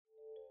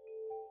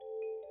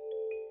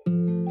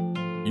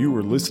You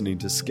are listening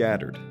to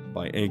Scattered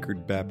by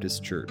Anchored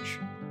Baptist Church,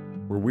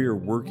 where we are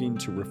working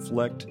to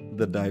reflect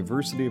the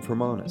diversity of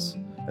Hermanus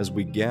as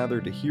we gather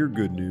to hear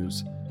good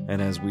news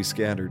and as we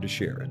scatter to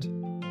share it.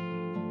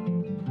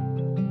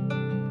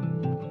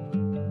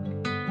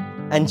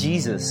 And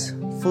Jesus,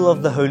 full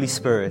of the Holy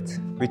Spirit,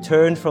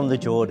 returned from the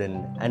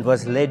Jordan and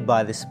was led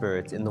by the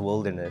Spirit in the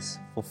wilderness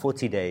for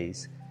 40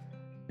 days,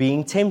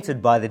 being tempted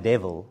by the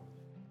devil.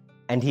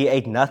 And he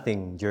ate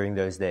nothing during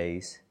those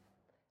days.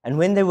 And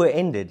when they were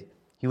ended,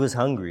 he was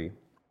hungry.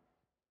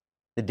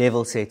 The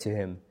devil said to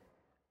him,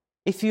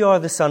 "If you are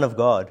the Son of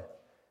God,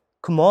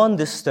 command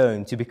this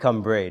stone to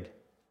become bread."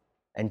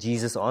 And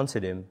Jesus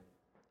answered him,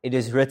 "It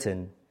is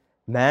written,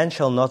 man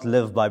shall not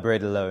live by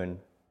bread alone."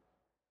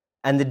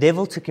 And the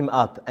devil took him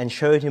up and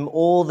showed him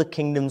all the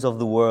kingdoms of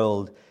the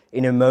world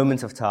in a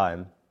moment of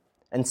time,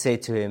 and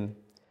said to him,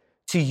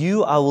 "To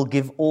you I will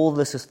give all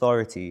this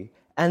authority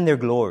and their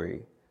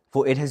glory,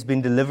 for it has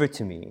been delivered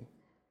to me,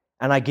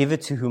 and I give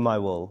it to whom I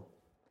will.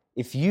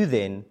 If you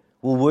then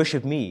will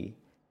worship me,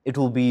 it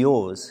will be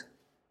yours."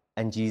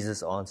 And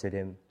Jesus answered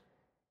him,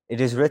 "It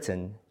is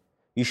written,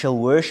 you shall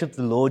worship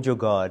the Lord your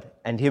God,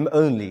 and him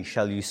only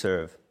shall you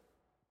serve."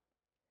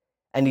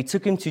 And he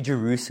took him to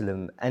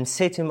Jerusalem and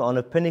set him on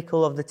a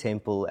pinnacle of the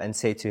temple and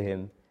said to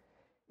him,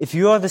 "If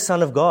you are the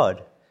Son of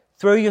God,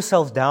 throw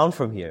yourself down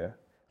from here,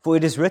 for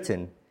it is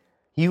written,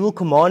 he will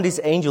command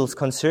his angels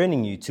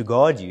concerning you to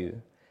guard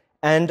you,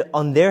 and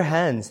on their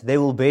hands they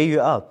will bear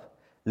you up,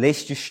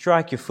 lest you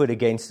strike your foot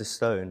against a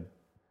stone."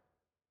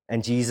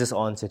 And Jesus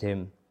answered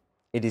him,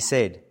 "It is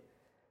said,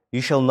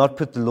 you shall not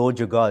put the Lord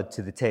your God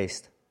to the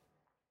test."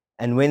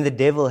 And when the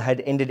devil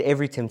had ended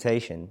every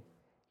temptation,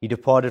 he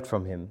departed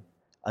from him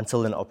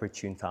until an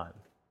opportune time.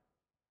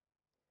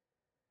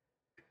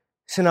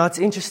 So now it's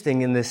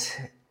interesting in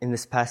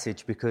this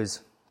passage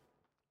because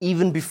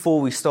even before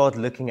we start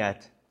looking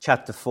at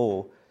chapter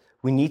 4,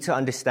 we need to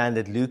understand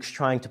that Luke's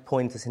trying to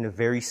point us in a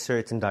very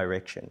certain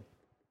direction.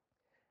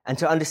 And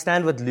to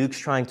understand what Luke's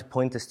trying to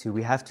point us to,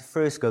 we have to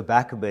first go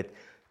back a bit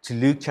to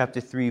Luke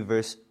chapter 3,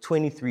 verse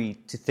 23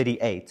 to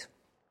 38.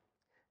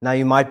 Now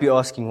you might be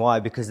asking why,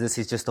 because this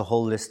is just a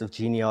whole list of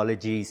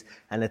genealogies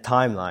and a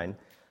timeline.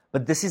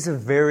 But this is a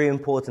very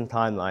important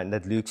timeline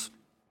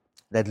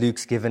that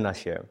Luke's given us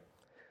here.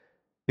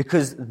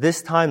 Because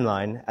this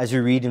timeline, as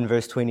you read in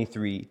verse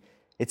 23,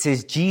 it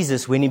says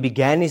Jesus, when he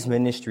began his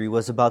ministry,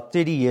 was about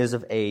 30 years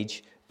of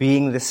age,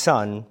 being the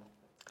Son,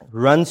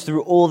 runs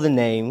through all the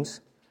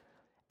names,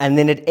 and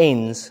then it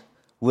ends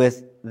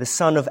with the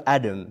son of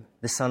Adam,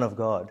 the Son of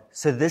God.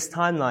 So this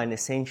timeline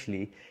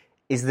essentially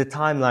is the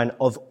timeline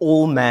of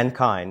all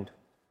mankind.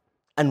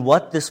 And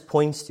what this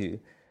points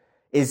to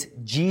is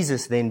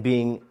Jesus then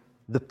being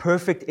the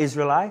perfect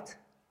Israelite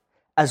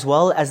as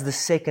well as the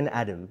second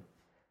Adam.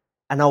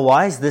 And now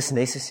why is this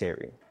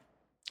necessary?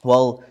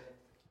 Well,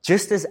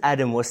 just as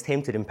Adam was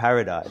tempted in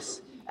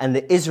paradise and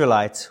the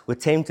Israelites were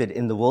tempted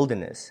in the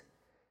wilderness,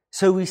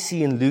 so we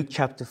see in Luke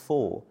chapter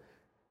 4,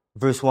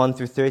 verse 1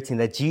 through 13,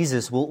 that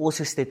Jesus will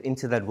also step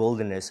into that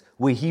wilderness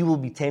where he will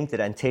be tempted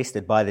and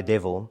tested by the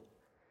devil.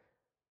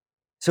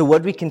 So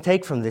what we can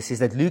take from this is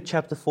that Luke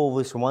chapter 4,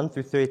 verse 1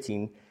 through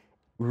 13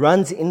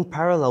 runs in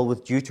parallel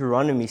with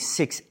Deuteronomy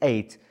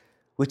 6:8,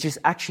 which is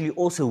actually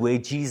also where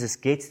Jesus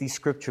gets these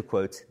scripture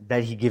quotes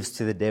that he gives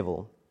to the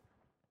devil.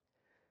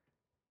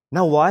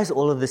 Now, why is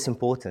all of this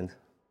important?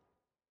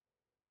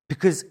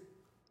 Because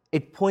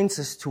it points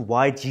us to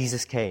why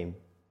Jesus came.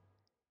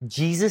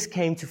 Jesus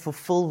came to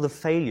fulfill the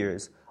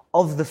failures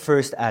of the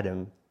first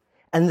Adam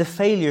and the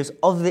failures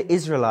of the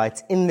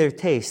Israelites in their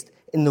test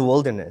in the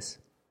wilderness.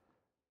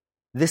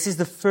 This is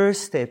the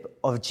first step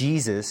of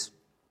Jesus'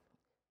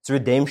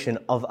 redemption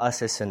of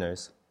us as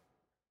sinners.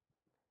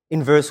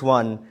 In verse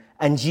 1,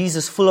 and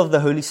Jesus, full of the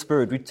Holy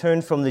Spirit,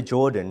 returned from the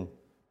Jordan.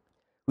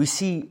 We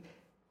see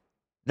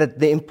that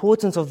the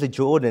importance of the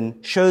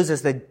Jordan shows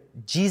us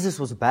that Jesus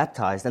was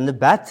baptized, and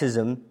the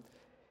baptism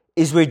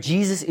is where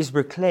Jesus is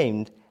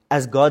proclaimed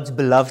as God's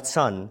beloved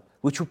Son,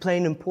 which will play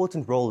an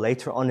important role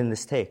later on in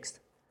this text.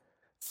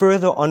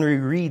 Further on, we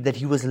read that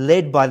he was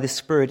led by the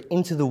Spirit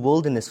into the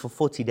wilderness for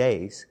 40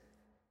 days.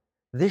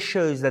 This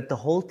shows that the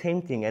whole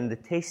tempting and the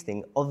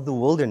testing of the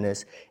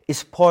wilderness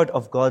is part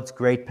of God's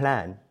great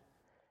plan.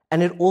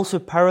 And it also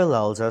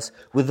parallels us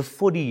with the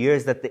 40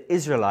 years that the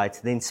Israelites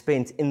then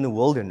spent in the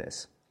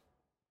wilderness.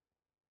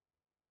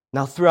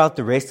 Now, throughout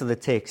the rest of the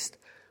text,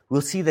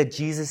 we'll see that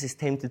Jesus is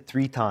tempted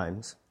 3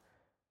 times.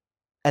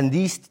 And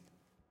these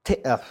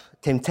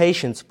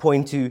temptations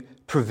point to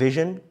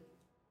provision,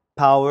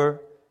 power,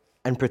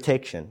 and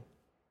protection.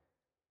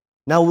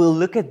 Now we'll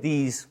look at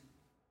these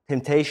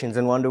temptations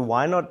and wonder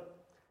why not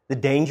the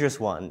dangerous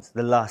ones,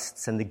 the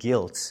lusts and the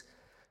guilts.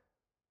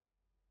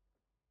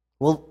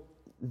 Well,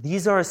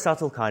 these are a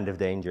subtle kind of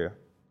danger.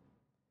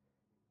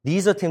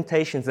 These are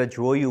temptations that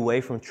draw you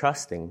away from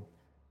trusting,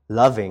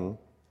 loving,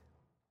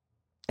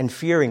 and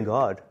fearing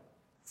God.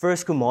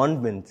 First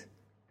commandment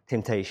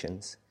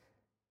temptations.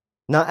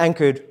 Now,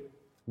 Anchored,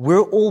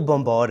 we're all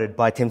bombarded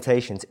by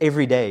temptations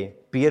every day,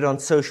 be it on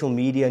social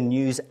media,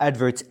 news,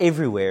 adverts,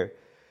 everywhere.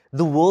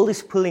 The world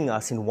is pulling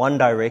us in one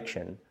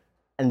direction,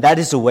 and that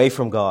is away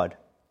from God.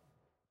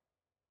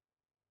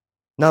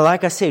 Now,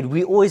 like I said,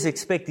 we always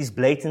expect these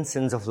blatant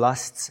sins of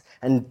lusts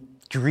and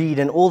greed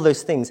and all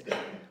those things,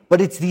 but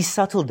it's these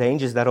subtle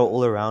dangers that are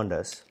all around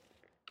us.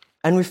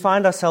 And we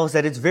find ourselves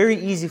that it's very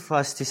easy for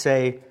us to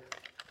say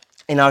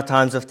in our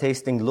times of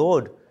testing,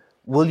 Lord,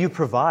 will you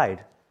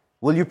provide?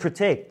 Will you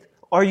protect?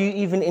 Are you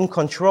even in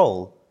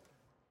control?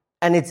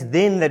 And it's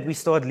then that we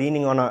start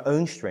leaning on our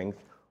own strength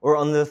or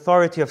on the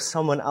authority of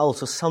someone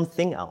else or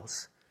something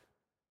else.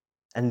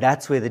 And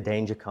that's where the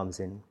danger comes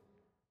in.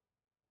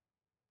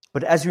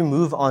 But as we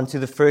move on to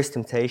the first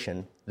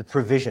temptation, the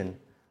provision,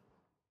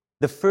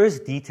 the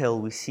first detail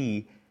we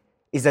see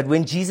is that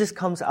when Jesus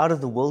comes out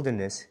of the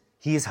wilderness,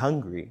 he is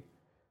hungry.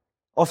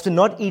 After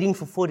not eating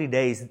for 40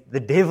 days, the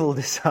devil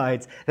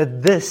decides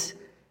that this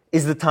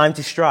is the time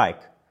to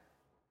strike.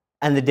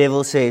 And the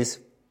devil says,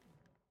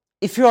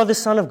 if you are the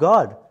Son of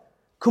God,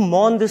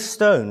 command this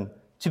stone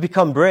to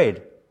become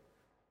bread.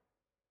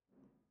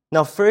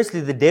 Now,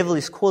 firstly, the devil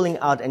is calling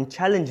out and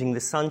challenging the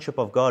sonship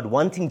of God,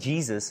 wanting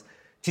Jesus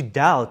to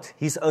doubt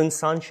his own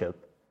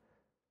sonship.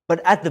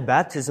 But at the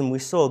baptism, we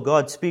saw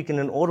God speak in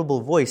an audible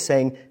voice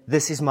saying,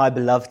 this is my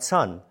beloved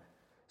Son.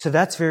 So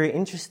that's very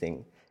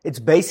interesting. It's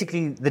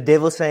basically the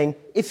devil saying,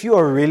 if you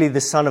are really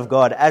the Son of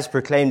God as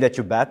proclaimed at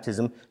your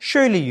baptism,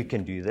 surely you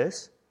can do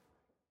this.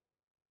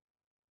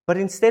 But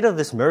instead of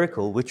this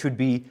miracle, which would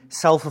be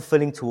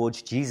self-fulfilling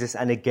towards Jesus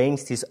and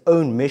against his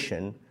own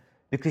mission,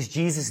 because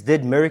Jesus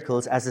did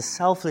miracles as a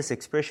selfless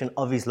expression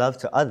of his love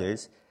to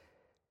others,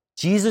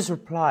 Jesus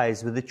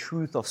replies with the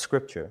truth of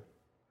Scripture.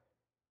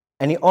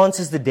 And he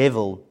answers the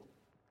devil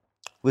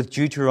with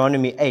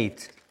Deuteronomy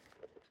 8,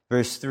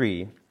 verse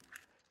 3.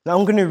 Now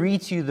I'm going to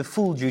read to you the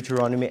full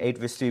Deuteronomy 8,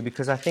 verse 3,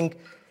 because I think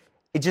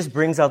it just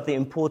brings out the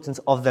importance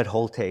of that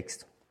whole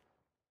text.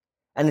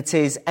 And it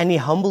says, and he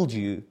humbled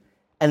you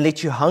and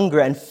let you hunger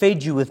and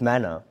fed you with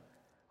manna,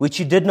 which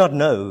you did not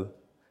know,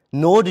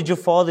 nor did your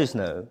fathers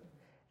know,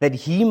 that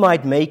he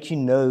might make you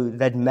know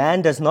that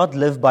man does not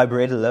live by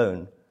bread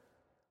alone,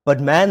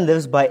 but man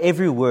lives by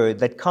every word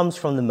that comes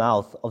from the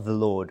mouth of the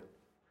Lord.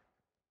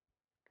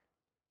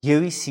 Here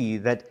we see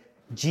that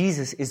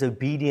Jesus is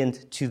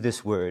obedient to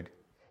this word.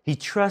 He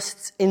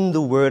trusts in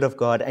the word of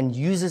God and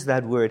uses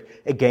that word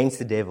against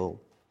the devil.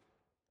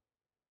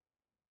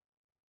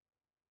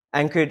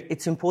 Anchored,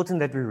 it's important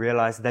that we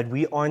realize that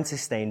we aren't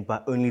sustained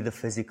by only the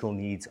physical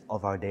needs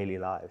of our daily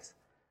lives.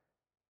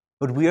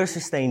 But we are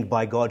sustained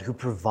by God who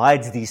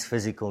provides these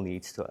physical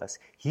needs to us.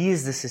 He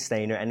is the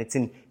sustainer, and it's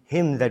in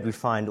him that we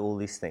find all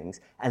these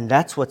things. And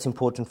that's what's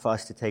important for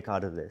us to take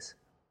out of this.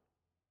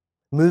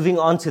 Moving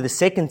on to the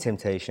second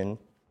temptation,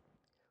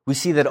 we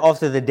see that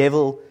after the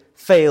devil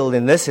failed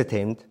in this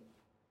attempt,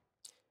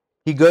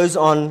 he goes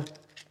on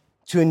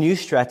to a new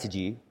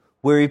strategy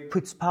where he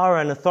puts power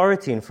and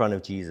authority in front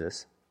of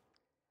Jesus.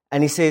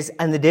 And he says,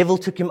 and the devil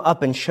took him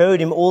up and showed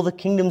him all the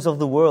kingdoms of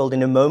the world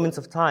in a moment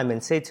of time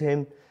and said to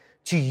him,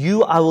 to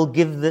you I will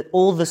give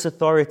all this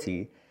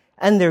authority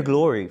and their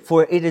glory,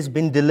 for it has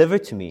been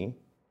delivered to me,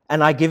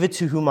 and I give it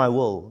to whom I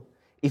will.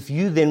 If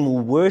you then will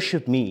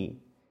worship me,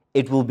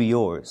 it will be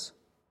yours.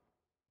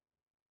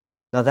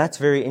 Now that's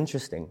very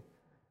interesting,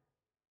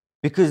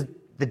 because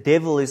the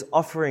devil is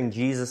offering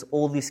Jesus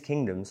all these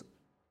kingdoms,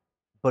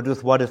 but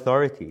with what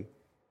authority?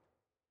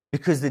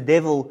 Because the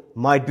devil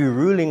might be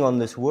ruling on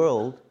this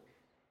world,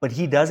 but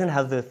he doesn't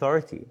have the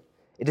authority.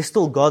 It is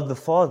still God the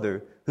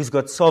Father who's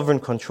got sovereign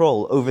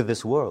control over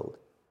this world.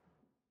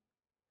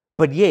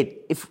 But yet,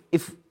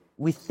 if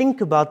we think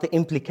about the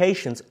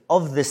implications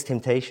of this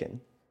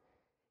temptation,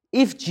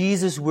 if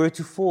Jesus were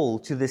to fall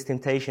to this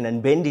temptation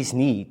and bend his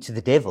knee to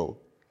the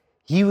devil,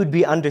 he would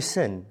be under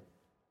sin.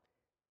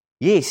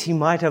 Yes, he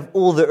might have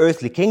all the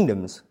earthly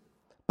kingdoms,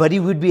 but he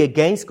would be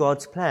against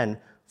God's plan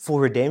for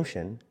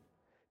redemption.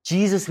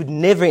 Jesus would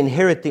never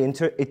inherit the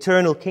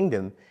eternal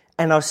kingdom,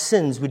 and our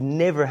sins would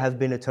never have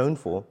been atoned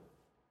for.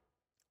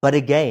 But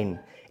again,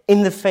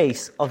 in the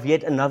face of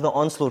yet another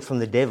onslaught from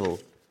the devil,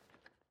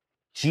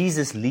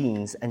 Jesus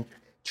leans and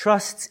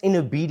trusts in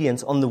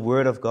obedience on the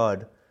word of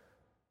God.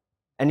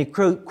 And he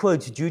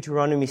quotes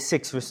Deuteronomy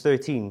 6, verse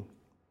 13.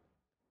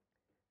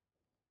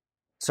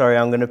 Sorry,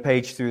 I'm going to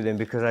page through them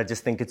because I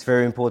just think it's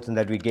very important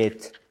that we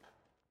get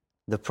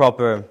the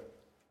proper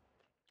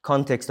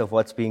context of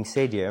what's being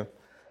said here.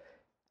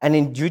 And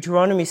in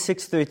Deuteronomy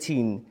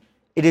 6:13,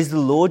 it is the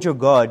Lord your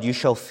God you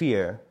shall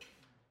fear.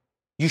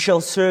 You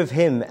shall serve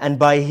him, and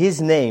by his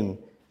name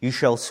you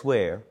shall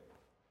swear.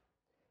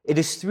 It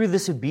is through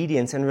this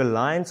obedience and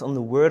reliance on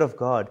the word of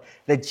God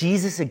that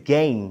Jesus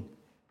again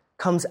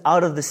comes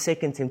out of the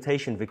second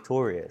temptation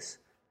victorious.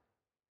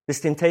 This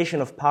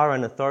temptation of power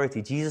and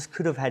authority, Jesus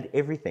could have had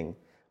everything,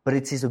 but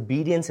it's his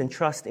obedience and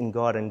trust in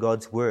God and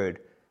God's word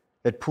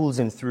that pulls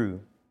him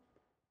through.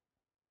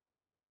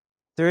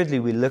 Thirdly,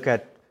 we look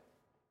at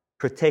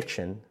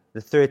protection,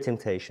 the third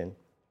temptation.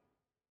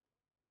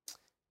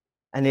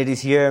 And it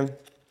is here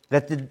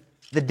that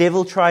the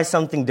devil tries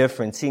something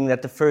different, seeing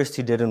that the first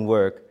two didn't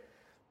work.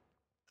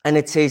 And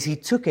it says he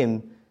took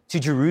him to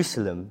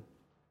Jerusalem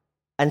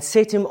and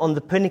set him on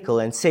the pinnacle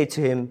and said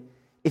to him,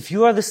 "If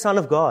you are the Son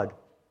of God,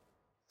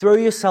 throw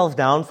yourself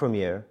down from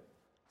here,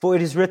 for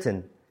it is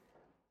written,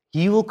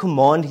 He will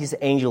command His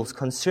angels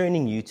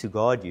concerning you to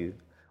guard you.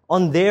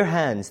 On their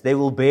hands they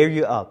will bear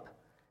you up,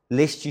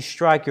 lest you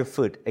strike your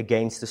foot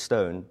against a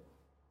stone."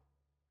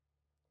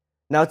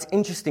 Now it's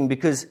interesting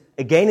because,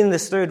 again in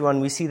this third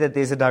one, we see that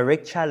there's a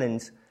direct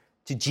challenge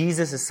to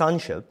Jesus'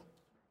 sonship,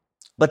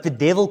 but the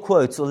devil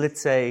quotes, or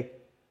let's say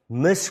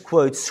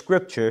misquotes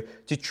Scripture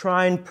to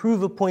try and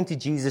prove a point to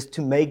Jesus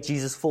to make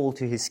Jesus fall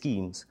to his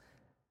schemes.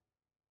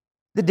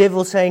 The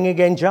devil saying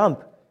again,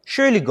 "Jump,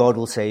 surely God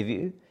will save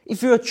you.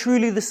 If you are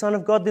truly the Son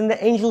of God, then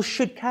the angels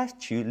should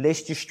catch you,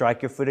 lest you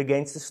strike your foot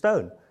against a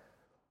stone."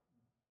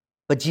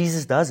 But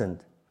Jesus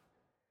doesn't.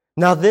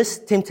 Now this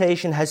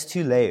temptation has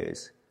two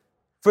layers.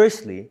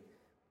 Firstly,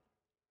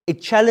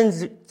 it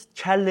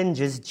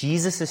challenges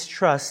Jesus'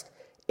 trust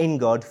in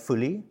God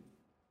fully,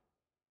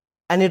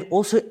 and it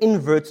also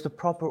inverts the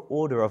proper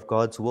order of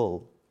God's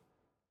will.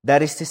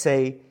 That is to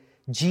say,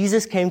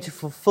 Jesus came to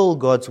fulfill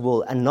God's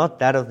will and not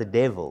that of the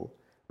devil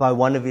by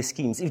one of his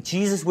schemes. If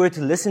Jesus were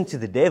to listen to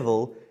the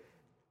devil,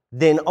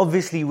 then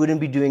obviously he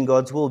wouldn't be doing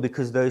God's will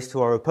because those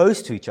two are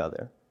opposed to each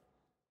other.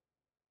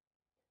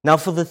 Now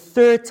for the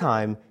third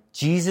time,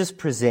 Jesus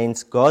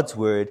presents God's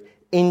word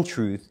in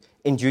truth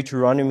in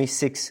Deuteronomy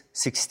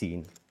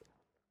 6:16,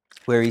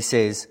 where he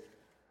says,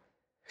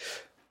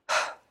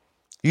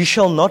 "You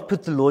shall not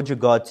put the Lord your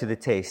God to the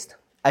test,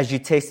 as you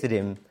tested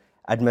him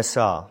at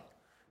Massah."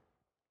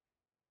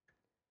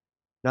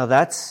 Now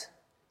that's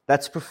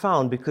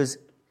profound, because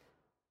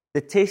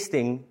the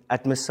testing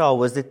at Massah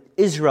was that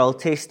Israel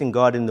testing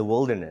God in the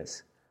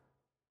wilderness.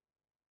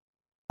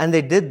 And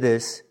they did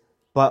this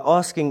by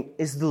asking,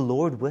 "Is the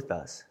Lord with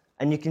us?"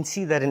 And you can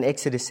see that in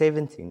Exodus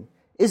 17.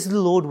 Is the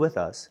Lord with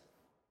us?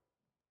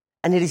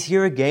 And it is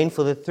here again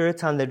for the third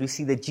time that we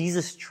see that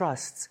Jesus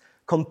trusts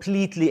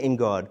completely in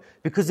God.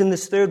 Because in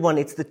this third one,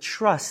 it's the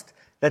trust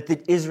that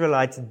the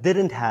Israelites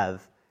didn't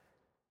have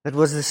that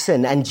was the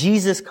sin. And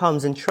Jesus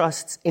comes and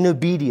trusts in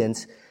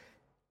obedience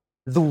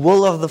the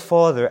will of the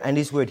Father and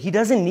His word. He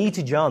doesn't need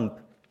to jump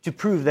to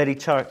prove that he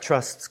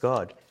trusts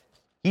God.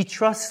 He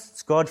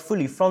trusts God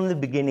fully from the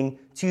beginning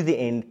to the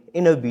end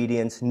in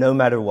obedience, no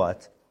matter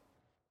what.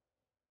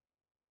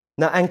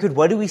 Now, Anchored,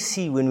 what do we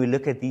see when we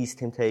look at these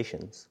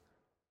temptations?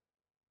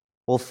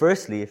 Well,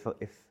 firstly,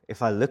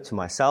 if I look to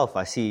myself,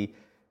 I see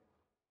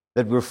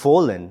that we're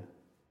fallen.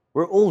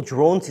 We're all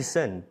drawn to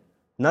sin.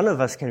 None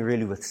of us can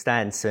really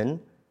withstand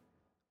sin.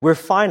 We're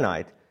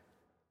finite.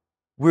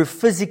 We're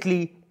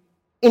physically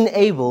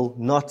unable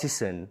not to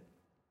sin.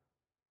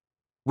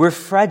 We're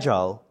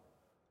fragile.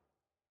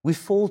 We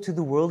fall to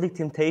the worldly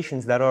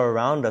temptations that are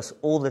around us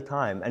all the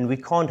time, and we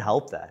can't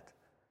help that.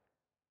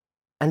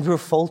 And we're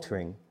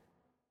faltering.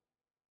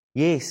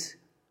 Yes,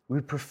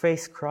 we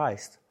profess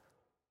Christ,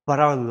 but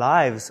our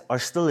lives are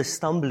still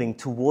stumbling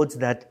towards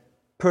that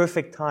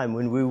perfect time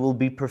when we will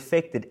be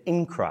perfected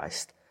in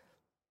Christ.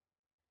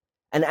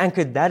 And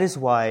Anchored, that is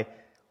why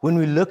when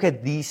we look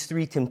at these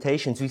three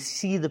temptations, we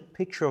see the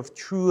picture of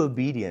true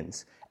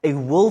obedience, a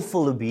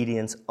willful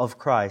obedience of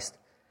Christ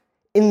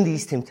in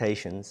these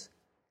temptations.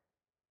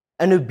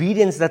 An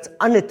obedience that's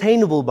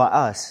unattainable by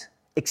us,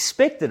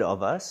 expected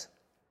of us,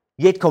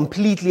 yet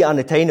completely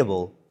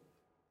unattainable.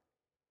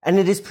 And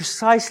it is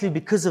precisely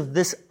because of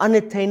this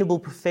unattainable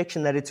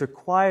perfection that it's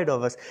required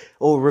of us,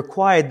 or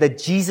required that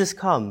Jesus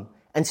come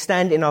and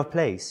stand in our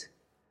place.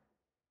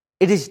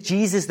 It is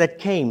Jesus that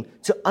came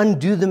to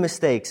undo the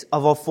mistakes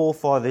of our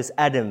forefathers,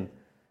 Adam,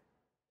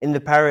 in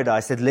the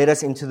paradise that led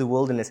us into the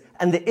wilderness,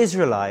 and the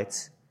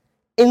Israelites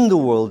in the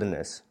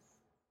wilderness.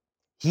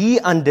 He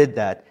undid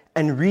that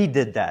and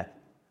redid that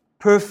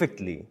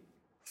perfectly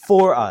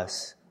for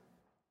us.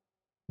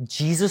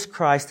 Jesus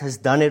Christ has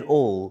done it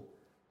all.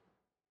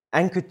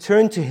 And could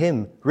turn to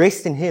Him,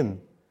 rest in Him.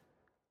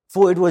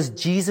 For it was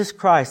Jesus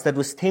Christ that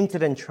was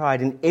tempted and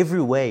tried in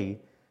every way,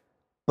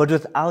 but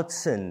without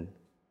sin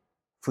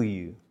for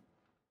you.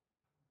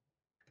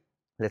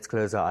 Let's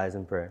close our eyes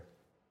in prayer.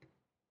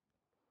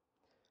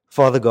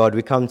 Father God,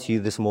 we come to you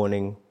this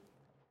morning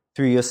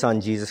through your Son,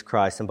 Jesus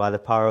Christ, and by the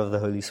power of the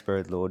Holy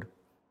Spirit, Lord.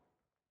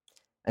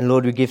 And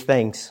Lord, we give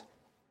thanks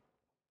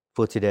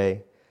for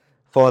today.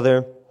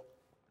 Father,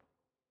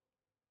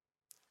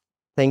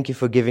 thank you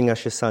for giving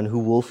us your Son who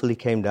willfully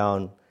came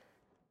down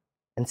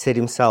and set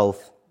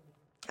himself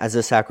as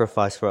a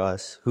sacrifice for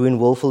us, who in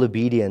willful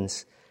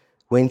obedience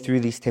went through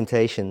these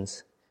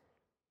temptations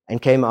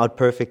and came out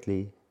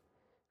perfectly,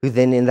 who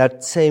then in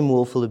that same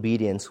willful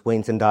obedience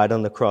went and died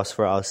on the cross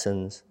for our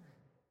sins.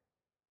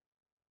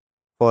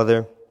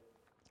 Father,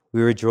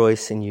 we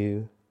rejoice in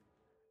you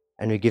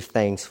and we give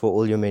thanks for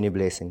all your many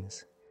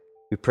blessings.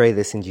 We pray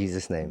this in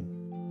Jesus'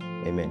 name.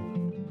 Amen.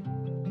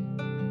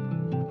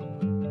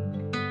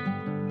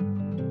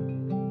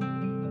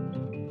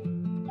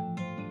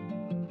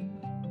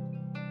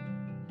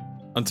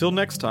 Until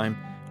next time,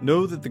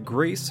 know that the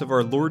grace of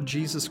our Lord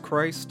Jesus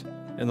Christ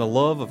and the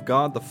love of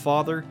God the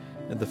Father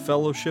and the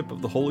fellowship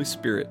of the Holy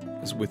Spirit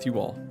is with you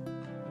all.